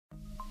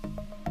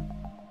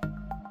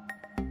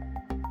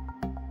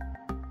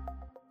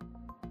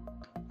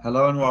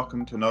Hello and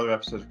welcome to another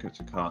episode of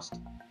CryptoCast.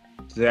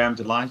 Today I'm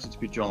delighted to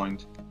be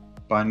joined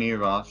by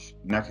Neeraj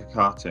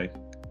Nekakati,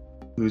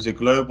 who is a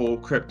global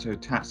crypto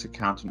tax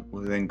accountant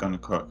within Gunnar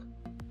Cook.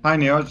 Hi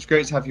Neeraj, it's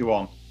great to have you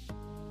on.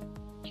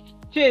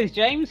 Cheers,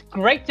 James.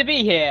 Great to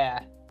be here.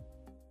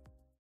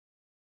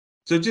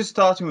 So just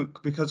starting with,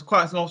 because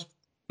quite a lot of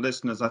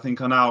listeners I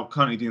think are now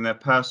currently doing their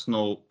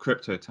personal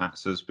crypto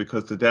taxes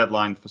because the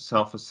deadline for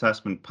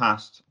self-assessment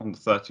passed on the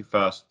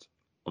 31st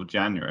of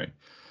January.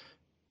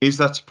 Is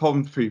that a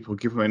problem for people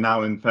given we're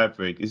now in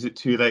February? Is it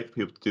too late for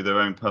people to do their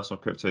own personal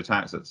crypto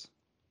taxes?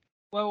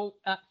 Well,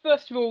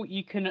 first of all,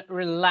 you can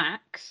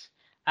relax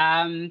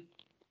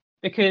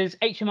because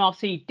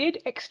HMRC did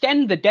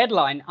extend the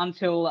deadline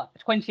until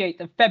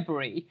 28th of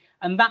February.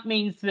 And that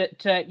means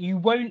that you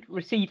won't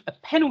receive a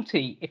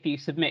penalty if you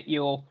submit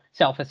your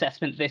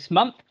self-assessment this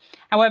month.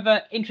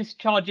 However, interest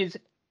charges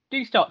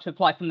do start to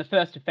apply from the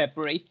 1st of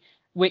February,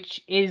 which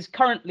is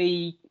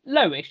currently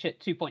lowish at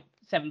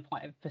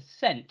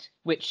 2.75%,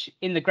 which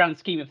in the grand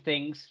scheme of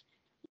things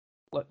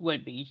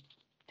won't be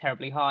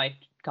terribly high.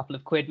 A couple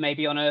of quid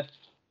maybe on a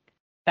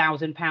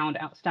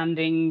 £1,000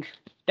 outstanding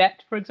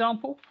debt, for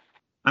example.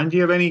 And do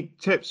you have any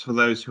tips for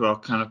those who are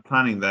kind of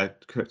planning their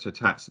crypto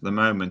tax at the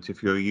moment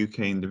if you're a UK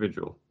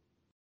individual?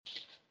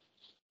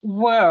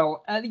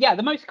 Well, yeah,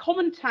 the most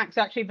common tax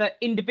actually that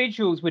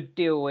individuals would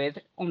deal with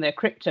on their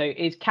crypto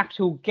is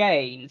capital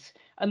gains.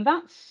 And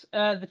that's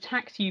the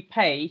tax you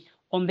pay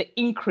on the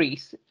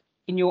increase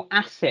in your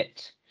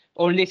asset,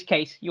 or in this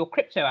case, your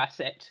crypto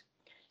asset.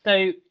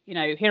 So,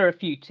 here are a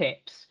few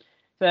tips.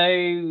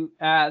 So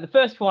the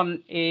first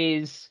one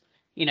is,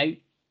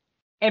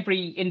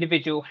 every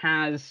individual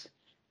has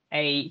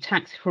a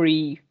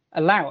tax-free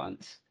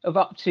allowance of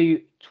up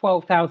to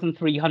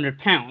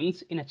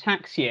 £12,300 in a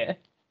tax year.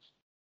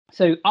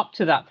 So up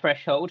to that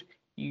threshold,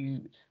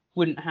 you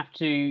wouldn't have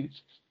to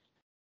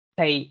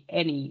pay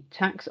any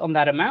tax on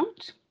that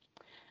amount.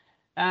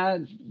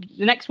 The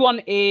next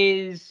one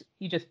is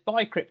you just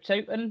buy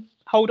crypto and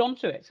hold on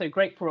to it. So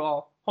great for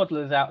our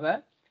hodlers out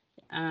there.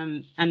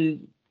 And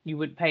you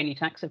wouldn't pay any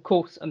tax, of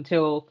course,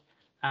 until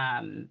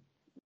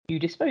you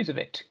dispose of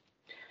it.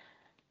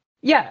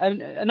 Yeah,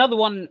 another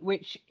one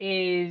which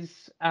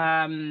is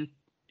a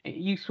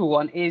useful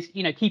one is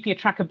keeping a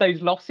track of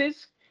those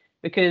losses,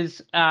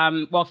 because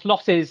whilst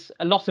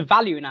a loss of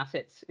value in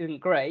assets isn't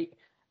great,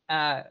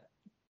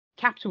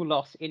 capital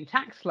loss in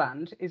tax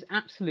land is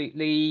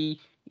absolutely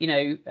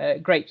a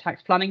great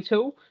tax planning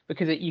tool,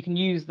 because you can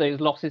use those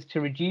losses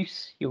to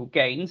reduce your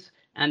gains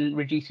and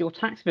reduce your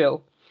tax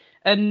bill.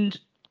 And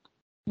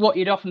what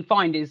you'd often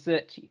find is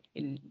that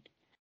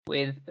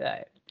with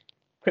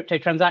crypto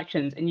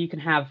transactions, and you can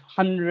have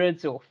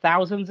hundreds or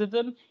thousands of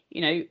them,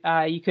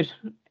 you could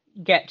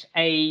get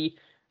a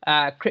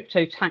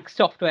crypto tax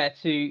software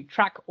to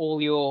track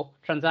all your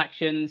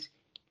transactions.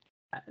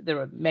 There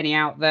are many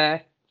out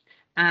there.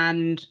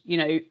 And,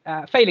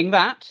 failing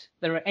that,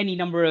 there are any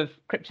number of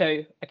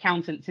crypto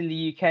accountants in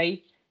the UK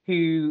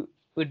who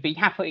would be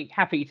happy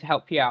to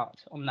help you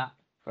out on that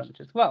front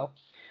as well.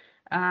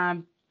 A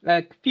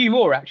few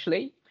more,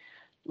 actually.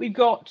 We've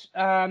got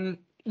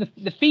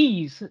the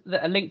fees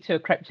that are linked to a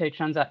crypto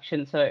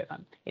transaction. So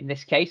in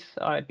this case,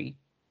 I'd be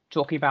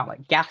talking about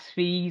like gas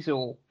fees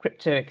or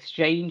crypto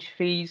exchange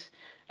fees.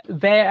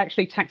 They're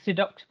actually tax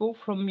deductible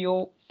from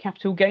your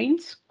capital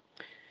gains.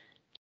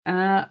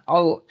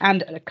 I'll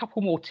add a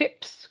couple more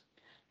tips.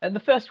 The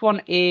first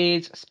one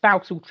is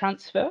spousal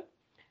transfer,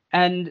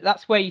 and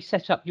that's where you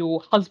set up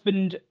your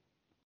husband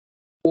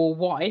or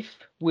wife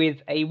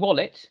with a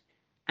wallet,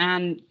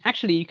 and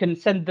actually you can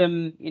send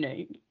them,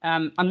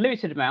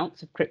 unlimited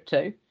amounts of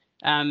crypto.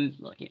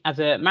 As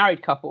a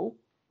married couple,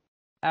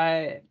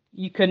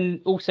 you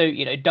can also,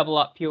 double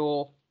up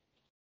your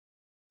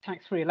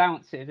tax-free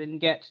allowances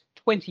and get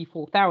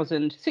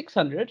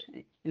 24,600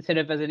 instead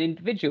of, as an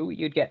individual,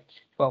 you'd get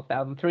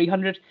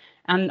 12,300.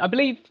 And I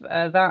believe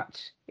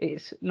that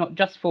it's not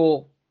just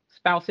for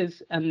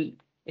spouses, and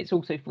it's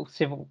also for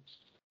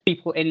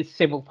people in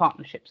civil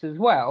partnerships as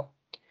well.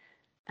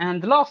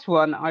 And the last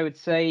one I would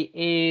say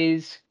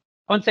is,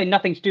 I wouldn't say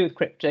nothing to do with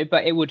crypto,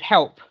 but it would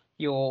help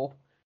your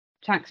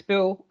tax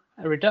bill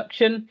a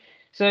reduction.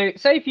 So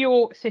say if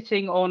you're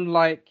sitting on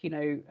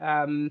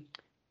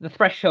the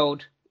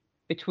threshold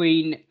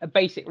between a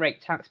basic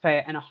rate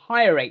taxpayer and a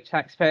higher rate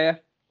taxpayer,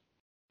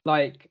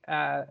 like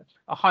a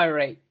higher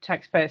rate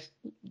taxpayer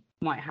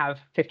might have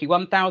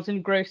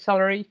 51,000 gross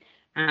salary,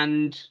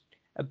 and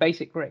a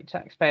basic rate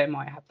taxpayer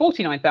might have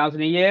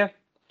 49,000 a year.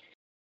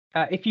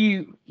 If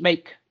you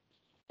make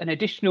an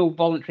additional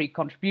voluntary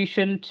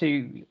contribution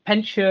to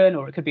pension,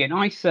 or it could be an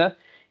ISA,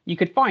 you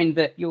could find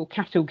that your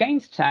capital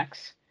gains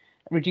tax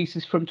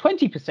reduces from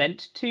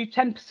 20% to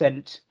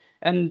 10%.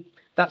 And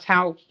that's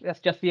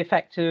just the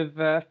effect of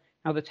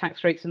how the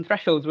tax rates and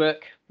thresholds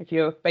work. If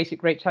you're a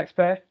basic rate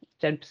taxpayer,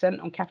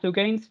 10% on capital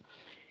gains.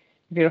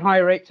 If you're a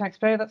higher rate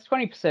taxpayer, that's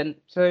 20%.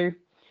 So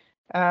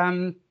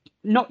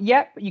not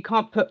yet, but you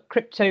can't put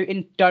crypto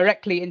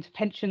directly into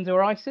pensions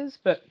or ISAs,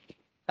 but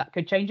that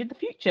could change in the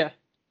future.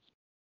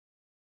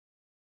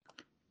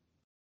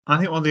 I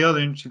think one of the other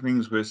interesting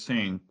things we're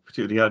seeing,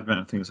 particularly the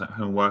advent of things like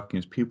home working,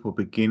 is people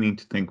beginning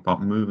to think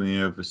about moving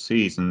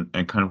overseas and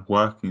kind of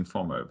working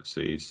from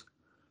overseas.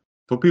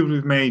 For people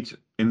who've made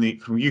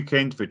from UK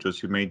individuals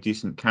who've made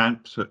decent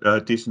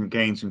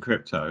gains in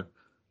crypto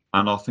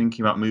and are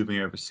thinking about moving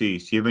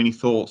overseas, do you have any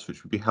thoughts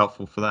which would be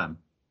helpful for them?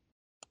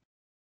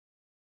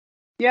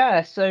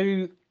 Yeah, so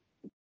I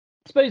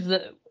suppose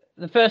that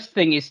the first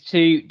thing is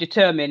to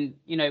determine,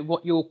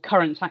 what your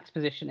current tax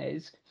position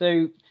is.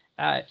 So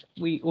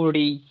we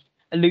already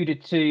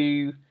alluded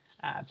to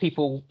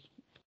people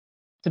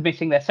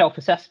submitting their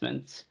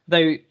self-assessments,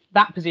 though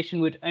that position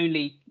would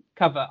only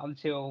cover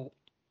until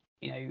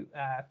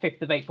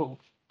 5th of April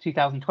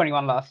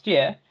 2021 last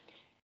year.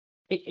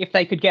 If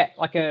they could get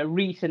like a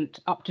recent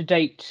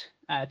up-to-date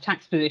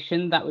tax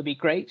position, that would be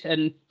great.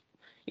 And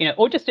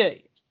or just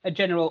a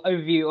general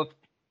overview of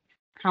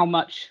how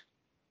much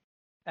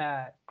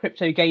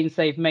crypto gains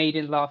they've made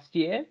in last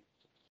year.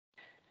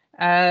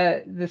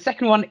 The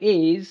second one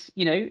is,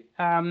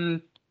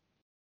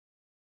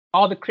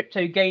 are the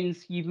crypto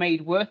gains you've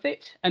made worth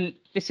it? And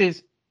this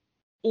is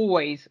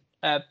always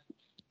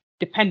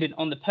dependent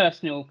on the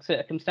personal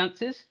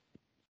circumstances.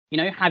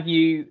 Have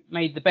you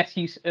made the best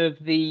use of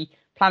the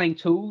planning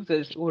tools,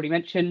 as already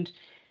mentioned,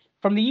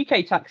 from the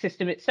UK tax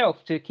system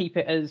itself to keep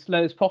it as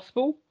low as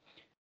possible?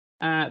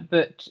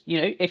 But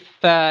if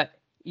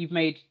you've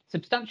made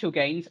substantial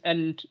gains,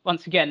 and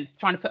once again,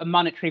 trying to put a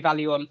monetary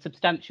value on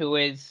substantial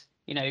is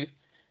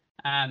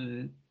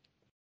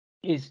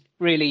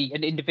really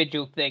an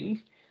individual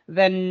thing,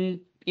 then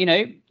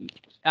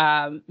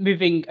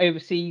moving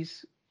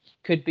overseas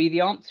could be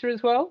the answer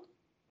as well.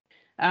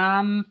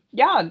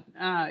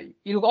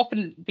 You'll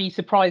often be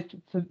surprised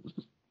for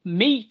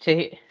me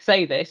to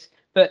say this,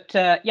 but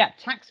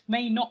tax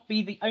may not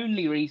be the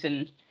only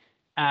reason.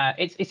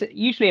 It's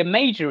usually a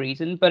major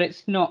reason, but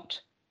it's not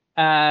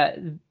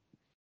the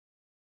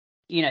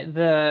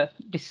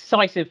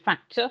decisive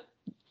factor.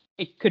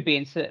 It could be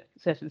in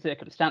certain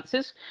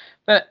circumstances,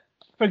 but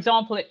for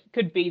example, it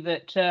could be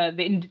that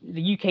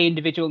the UK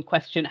individual in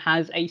question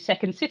has a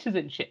second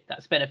citizenship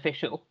that's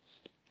beneficial.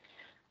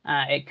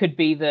 It could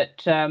be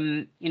that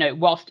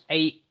whilst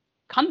a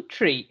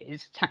country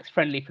is tax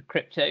friendly for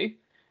crypto,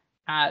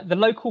 the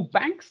local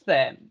banks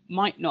there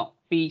might not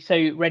be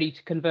so ready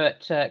to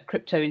convert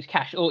crypto into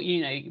cash, or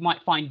you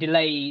might find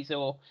delays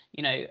or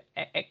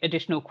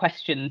additional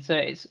questions. So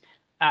it's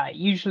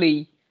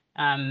usually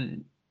a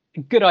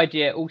good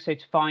idea also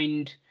to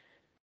find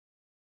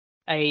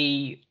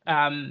a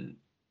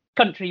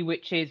country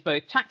which is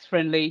both tax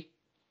friendly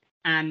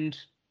and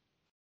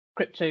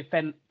crypto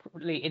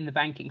friendly in the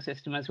banking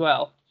system as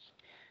well.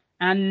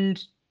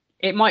 And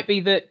it might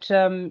be that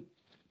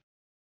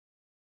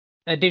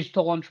a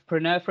digital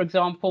entrepreneur, for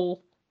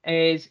example,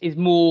 is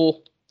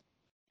more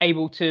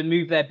able to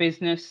move their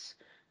business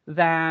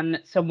than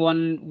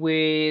someone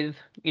with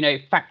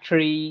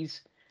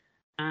factories.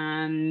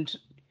 And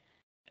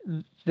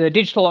the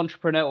digital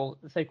entrepreneur, or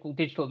the so-called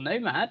digital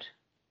nomad,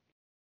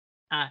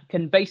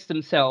 can base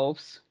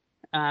themselves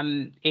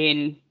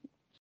in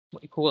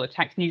what you call a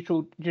tax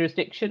neutral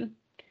jurisdiction,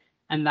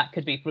 and that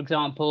could be, for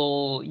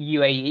example,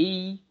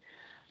 UAE,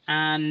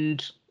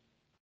 and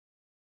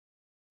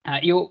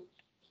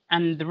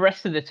the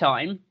rest of the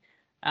time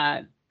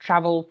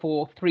travel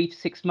for 3 to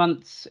 6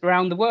 months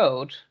around the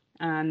world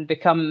and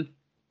become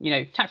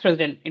tax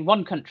resident in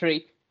one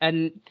country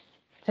and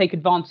take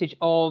advantage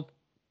of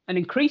an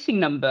increasing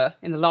number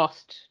in the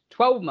last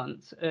 12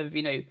 months of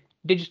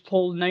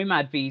digital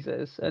nomad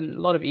visas, and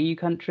a lot of EU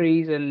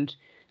countries and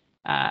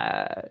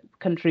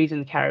countries in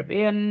the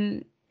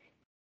Caribbean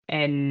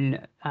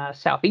and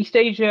Southeast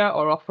Asia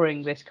are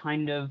offering this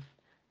kind of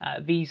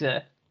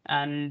visa,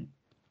 and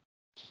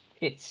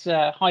it's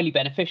highly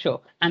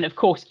beneficial. And of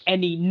course,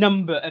 any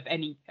number of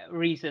any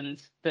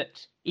reasons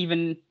that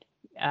even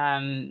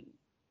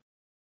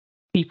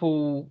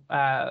people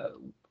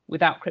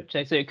without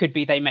crypto, so it could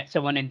be they met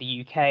someone in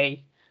the UK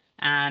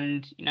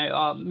and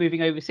are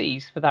moving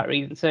overseas for that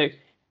reason. So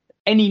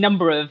any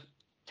number of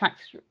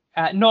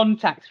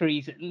non-tax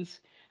reasons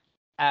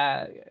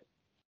are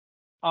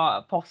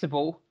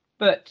possible,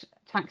 but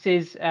tax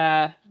is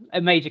a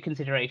major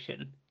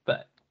consideration.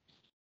 But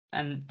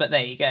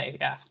there you go.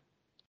 Yeah.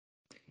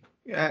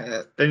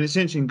 Yeah, and it's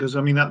interesting because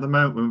at the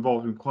moment we're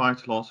involved in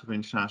quite a lot of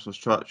international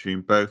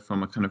structuring, both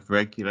from a kind of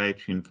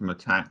regulatory and from a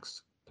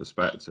tax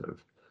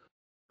perspective.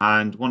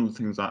 And one of the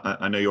things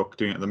I know you're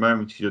doing at the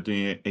moment is you're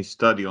doing a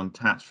study on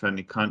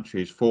tax-friendly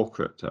countries for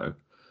crypto.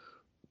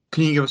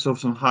 Can you give us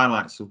some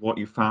highlights of what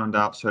you found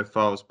out so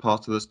far as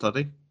part of the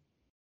study?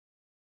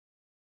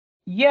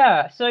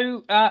 Yeah,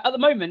 so at the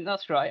moment,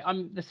 that's right.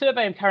 The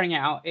survey I'm carrying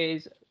out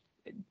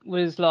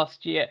was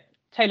last year,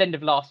 tail end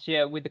of last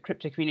year, with the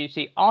crypto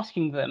community,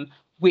 asking them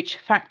which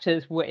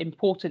factors were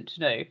important to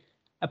know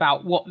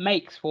about what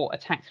makes for a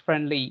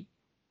tax-friendly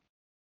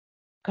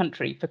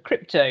country for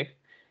crypto.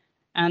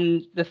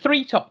 And the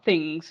 3 top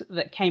things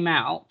that came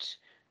out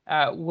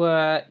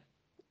were,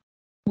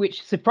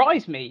 which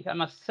surprised me, I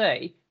must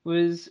say,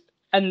 was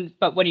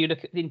but when you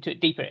look into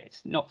it deeper,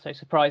 it's not so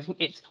surprising.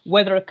 It's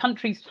whether a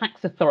country's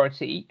tax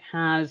authority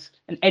has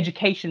an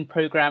education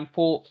program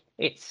for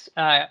its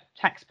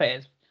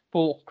taxpayers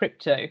for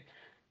crypto.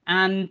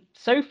 And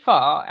so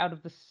far, out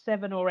of the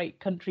 7 or 8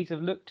 countries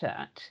I've looked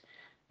at,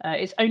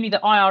 it's only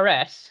the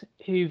IRS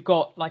who've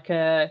got like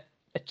a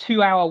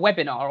 2-hour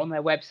webinar on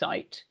their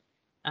website,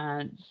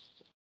 and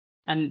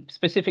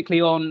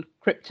specifically on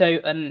crypto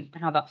and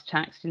how that's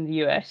taxed in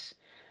the US.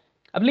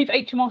 I believe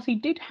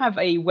HMRC did have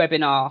a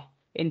webinar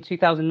in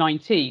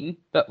 2019,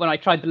 but when I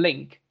tried the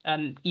link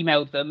and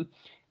emailed them,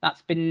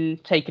 that's been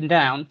taken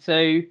down.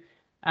 So,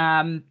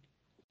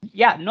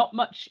 yeah, not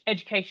much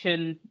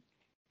education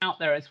out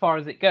there as far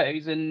as it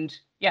goes. And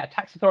yeah,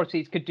 tax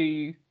authorities could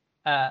go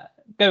a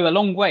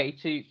long way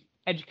to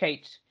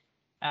educate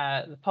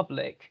the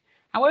public.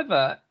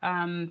 However,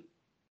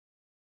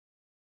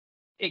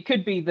 it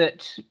could be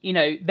that,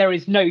 there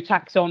is no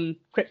tax on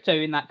crypto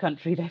in that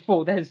country,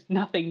 therefore there's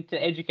nothing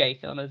to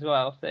educate on as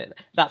well. So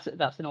that's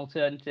an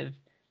alternative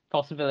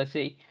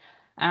possibility.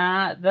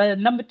 The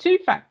number 2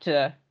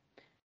 factor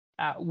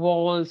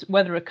was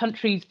whether a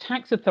country's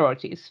tax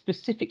authority is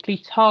specifically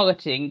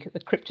targeting the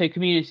crypto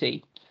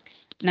community.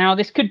 Now,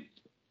 this could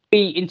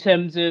be in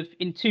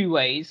 2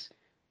 ways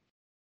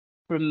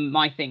from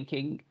my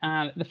thinking.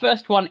 The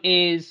first one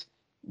is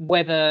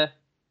whether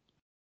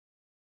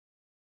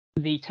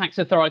the tax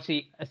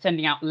authority are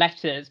sending out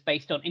letters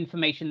based on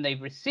information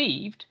they've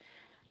received.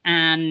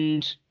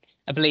 And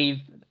I believe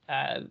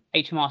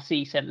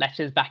HMRC sent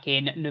letters back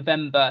in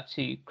November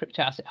to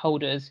crypto asset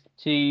holders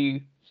to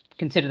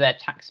consider their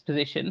tax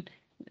position.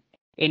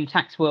 In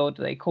tax world,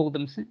 they call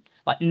them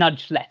like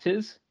nudge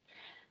letters.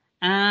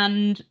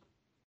 And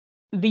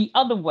the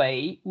other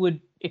way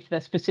would, if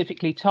they're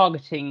specifically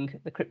targeting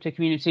the crypto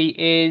community,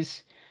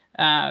 is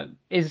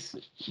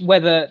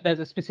whether there's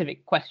a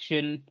specific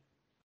question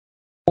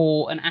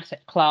or an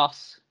asset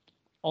class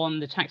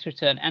on the tax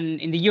return. And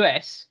in the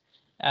US,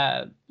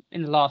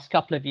 in the last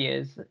couple of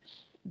years,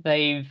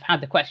 they've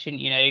had the question,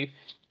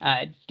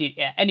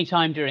 any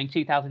time during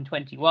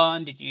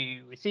 2021, did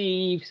you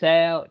receive,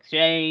 sell,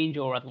 exchange,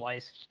 or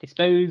otherwise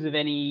dispose of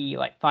any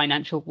like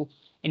financial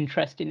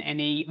interest in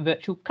any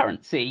virtual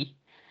currency?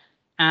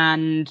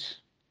 And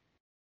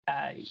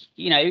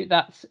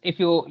that's if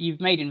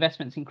you've made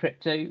investments in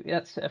crypto,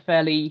 that's a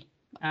fairly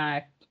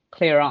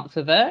clear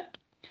answer there.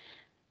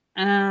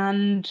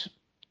 And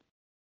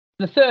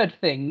the third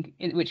thing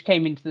which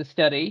came into the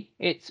study,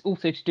 it's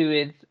also to do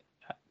with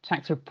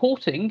tax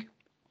reporting,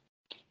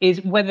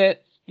 is whether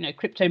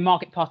crypto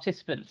market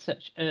participants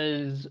such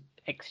as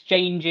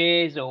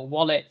exchanges or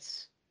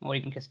wallets or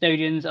even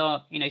custodians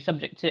are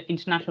subject to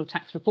international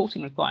tax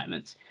reporting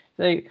requirements.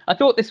 So I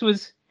thought this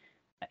was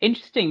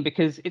interesting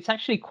because it's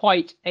actually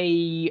quite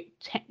a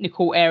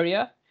technical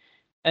area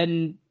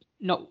and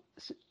not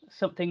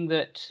something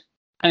that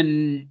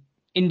an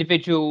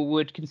individual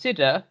would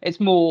consider.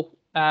 It's more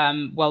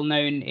well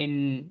known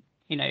in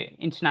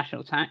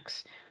international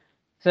tax.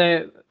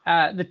 So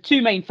the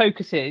 2 main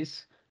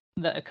focuses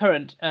that are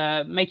current,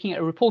 making it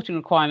a reporting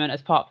requirement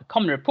as part of the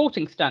Common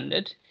Reporting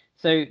Standard.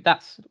 So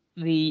that's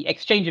the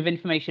exchange of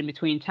information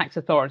between tax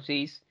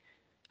authorities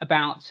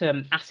about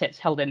assets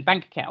held in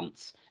bank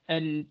accounts,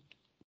 and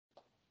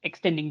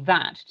extending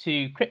that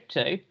to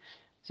crypto.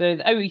 So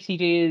the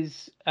OECD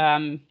is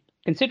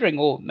considering,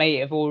 or may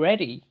have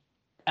already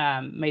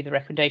made the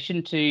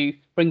recommendation to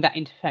bring that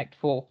into effect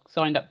for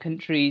signed up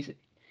countries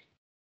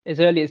as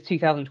early as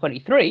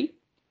 2023.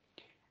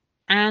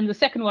 And the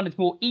second one is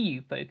more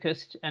EU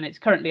focused, and it's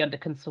currently under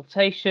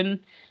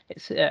consultation.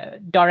 It's a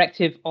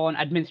directive on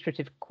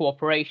administrative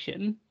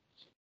cooperation.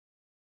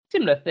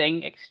 Similar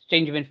thing,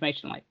 exchange of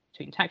information like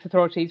between tax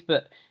authorities,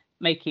 but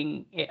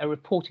making it a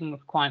reporting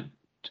requirement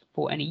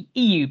for any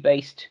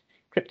EU-based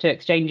crypto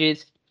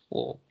exchanges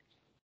or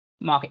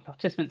market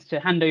participants to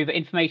hand over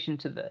information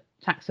to the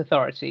tax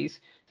authorities.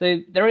 So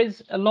there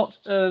is a lot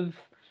of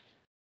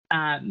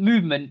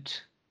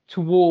movement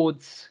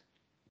towards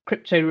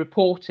crypto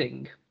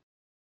reporting.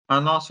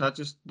 And lastly, I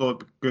just thought it'd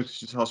be good to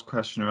just ask a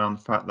question around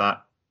the fact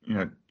that,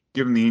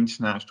 given the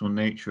international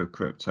nature of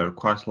crypto,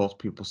 quite a lot of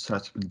people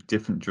set up in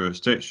different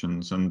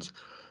jurisdictions, and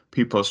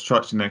people are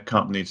structuring their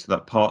companies so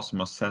that parts of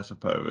them are set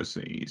up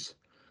overseas.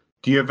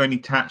 Do you have any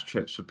tax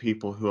tips for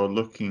people who are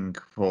looking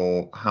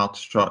for how to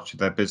structure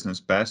their business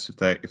best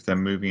if they're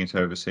moving it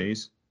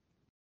overseas?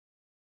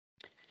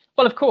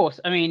 Well, of course.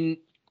 I mean,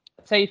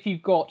 say if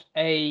you've got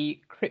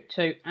a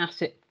crypto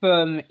asset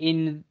firm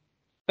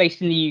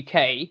based in the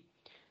UK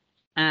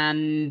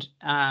and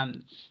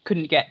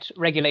couldn't get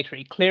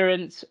regulatory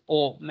clearance,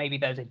 or maybe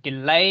there's a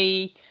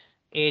delay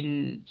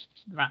in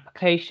their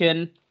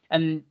application,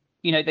 and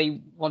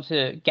they want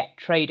to get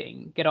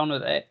on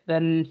with it,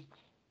 then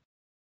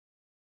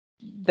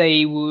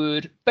they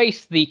would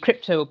base the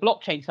crypto or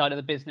blockchain side of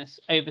the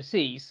business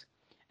overseas.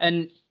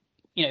 And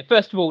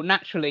first of all,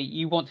 naturally,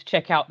 you want to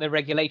check out the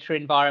regulatory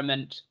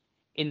environment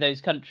in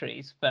those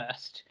countries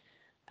first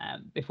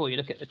before you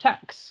look at the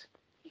tax.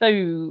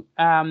 So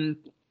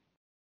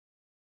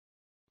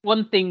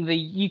one thing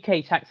the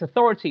UK tax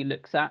authority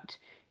looks at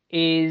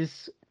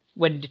is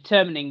when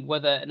determining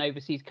whether an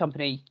overseas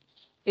company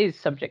is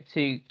subject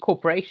to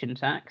corporation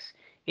tax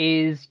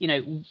is,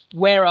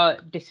 where are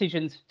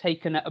decisions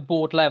taken at a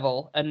board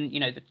level and,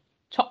 the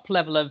top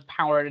level of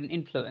power and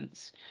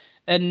influence.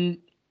 And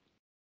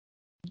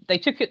they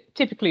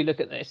typically look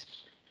at this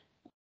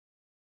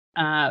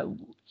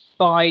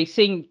by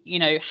seeing,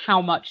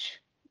 how much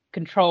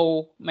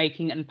control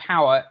making and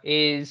power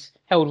is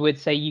held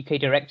with, say, UK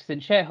directors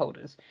and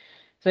shareholders.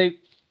 So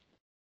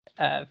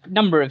a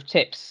number of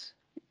tips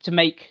to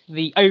make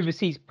the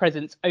overseas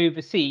presence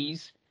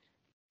overseas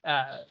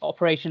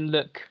operation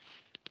look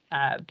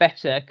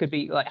better could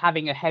be like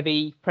having a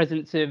heavy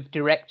presence of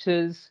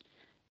directors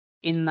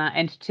in that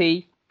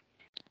entity.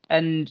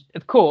 And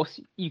of course,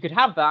 you could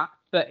have that,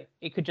 but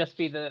it could just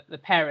be the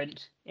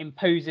parent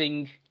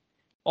imposing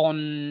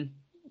on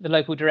the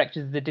local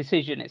directors the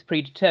decision. It's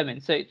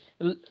predetermined. So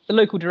the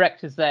local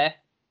directors there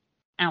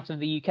out of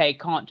the UK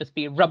can't just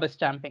be rubber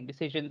stamping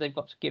decisions. They've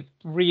got to give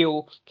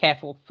real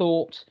careful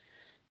thought.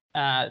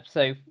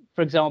 So,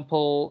 for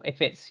example,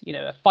 if it's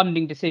a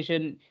funding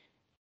decision,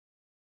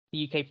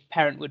 the UK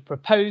parent would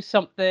propose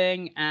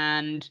something,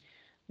 and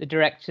the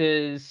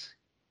directors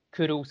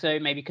could also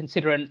maybe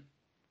consider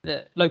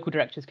the local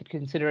directors could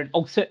consider an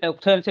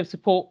alternative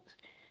support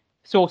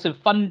source of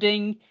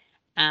funding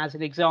as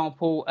an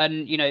example,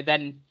 and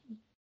then,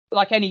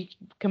 like any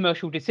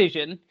commercial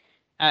decision,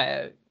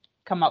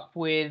 come up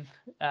with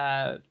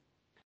a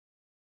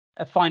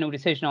final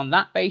decision on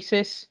that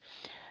basis.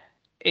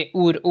 It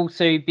would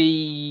also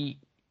be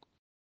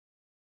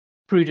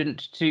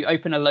prudent to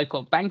open a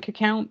local bank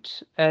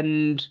account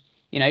and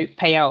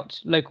pay out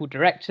local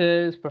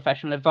directors,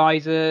 professional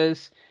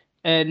advisors,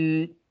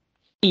 and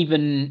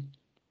even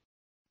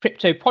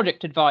crypto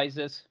project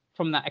advisors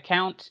from that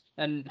account,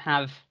 and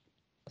have,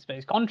 I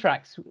suppose,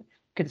 contracts,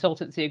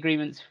 consultancy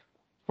agreements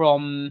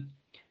from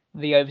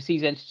the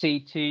overseas entity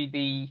to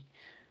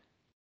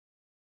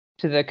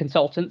the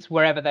consultants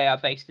wherever they are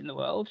based in the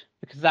world,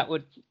 because that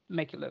would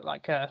make it look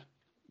like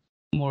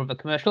more of a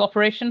commercial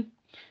operation.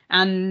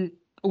 And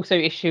also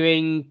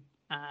issuing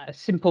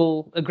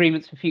simple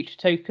agreements for future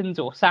tokens,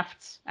 or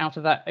SAFTs, out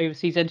of that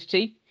overseas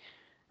entity.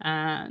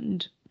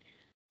 And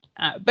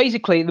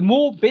basically, the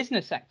more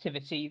business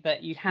activity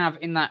that you have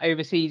in that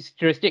overseas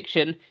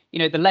jurisdiction,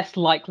 the less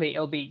likely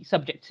it'll be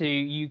subject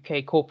to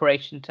UK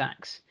corporation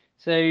tax.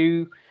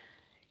 So,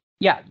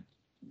 yeah,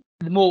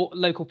 the more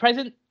local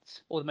presence,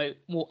 or the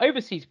more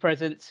overseas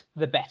presence,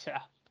 the better.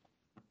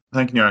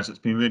 Thank you, Niraj. It's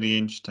been really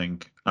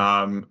interesting.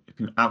 It's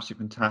been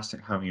absolutely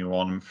fantastic having you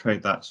on. I'm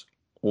afraid that's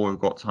all we've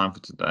got time for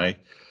today.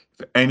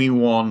 If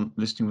anyone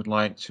listening would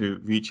like to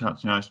reach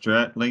out to Niraj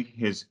directly,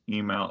 his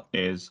email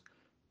is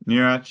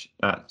Niraj,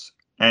 that's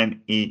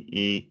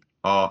NEERAJ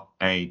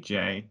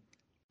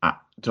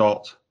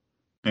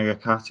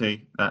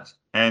 @Nagakatti, that's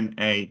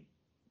NAGARKATTI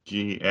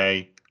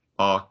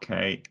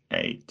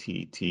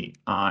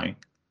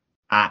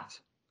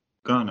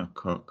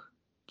 @Gunnercooke,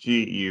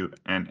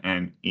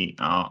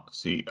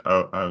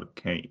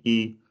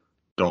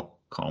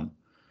 GUNNERCOOKE.com.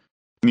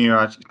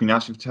 Niraj, it's been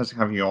absolutely fantastic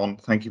having you on.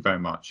 Thank you very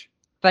much.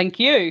 Thank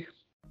you.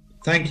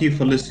 Thank you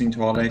for listening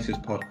to our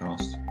latest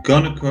podcast.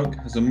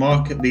 Gunnercooke has a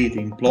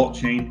market-leading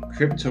blockchain,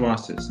 crypto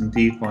assets and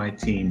DeFi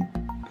team,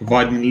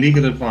 providing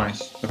legal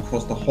advice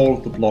across the whole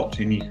of the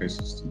blockchain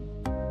ecosystem.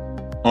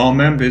 Our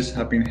members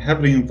have been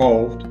heavily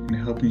involved in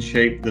helping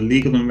shape the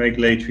legal and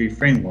regulatory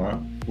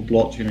framework for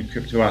blockchain and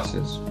crypto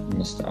assets from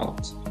the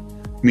start,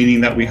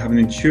 meaning that we have an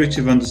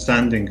intuitive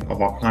understanding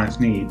of our clients'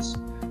 needs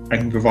and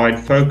can provide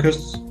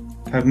focused,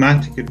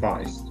 pragmatic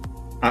advice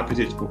at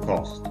predictable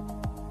cost.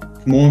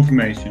 For more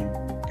information,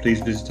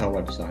 please visit our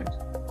website.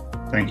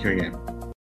 Thank you again.